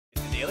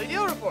Daily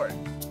Deal Report.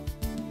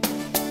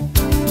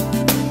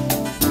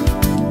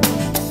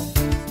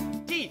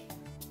 Teeth.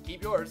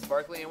 Keep yours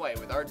sparkly and white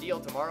with our deal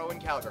tomorrow in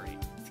Calgary.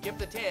 Skip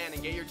the tan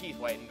and get your teeth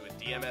whitened with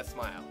DMS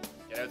Smile.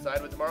 Get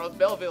outside with tomorrow's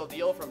Belleville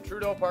deal from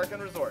Trudeau Park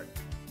and Resort.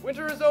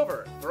 Winter is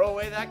over. Throw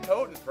away that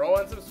coat and throw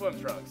on some swim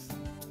trunks.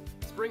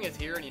 Spring is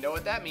here and you know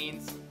what that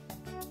means.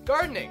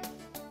 Gardening.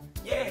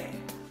 Yeah!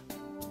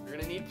 You're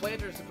going to need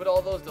planters to put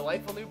all those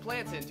delightful new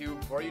plants into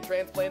before you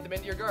transplant them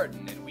into your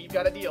garden, and we've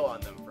got a deal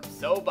on them from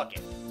So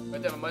Bucket.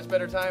 But have a much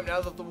better time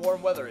now that the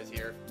warm weather is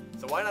here,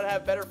 so why not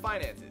have better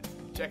finances?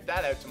 Check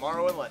that out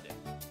tomorrow in London.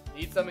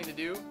 Need something to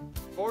do?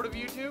 Bored of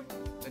YouTube?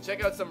 Then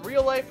check out some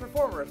real-life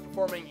performers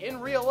performing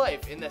in real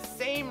life in the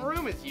same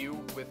room as you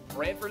with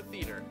Brantford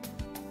Theater.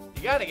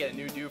 You gotta get a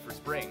new do for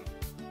spring.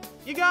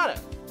 You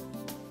gotta.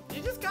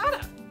 You just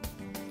gotta.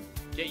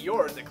 Get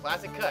yours at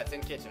Classic Cuts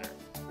in Kitchener.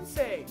 And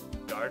say,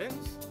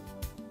 gardens?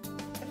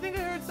 I think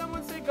I heard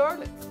someone say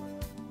gardens.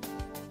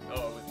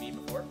 Oh, it was me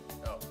before?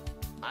 Oh.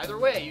 Either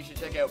way, you should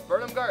check out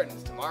Burnham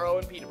Gardens tomorrow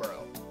in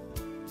Peterborough.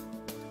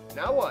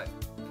 Not one,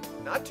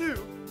 not two,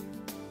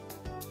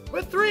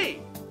 but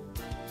three!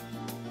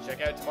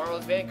 Check out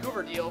tomorrow's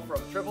Vancouver deal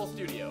from Triple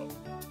Studio.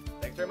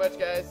 Thanks very much,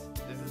 guys.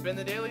 This has been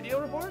the Daily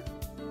Deal Report.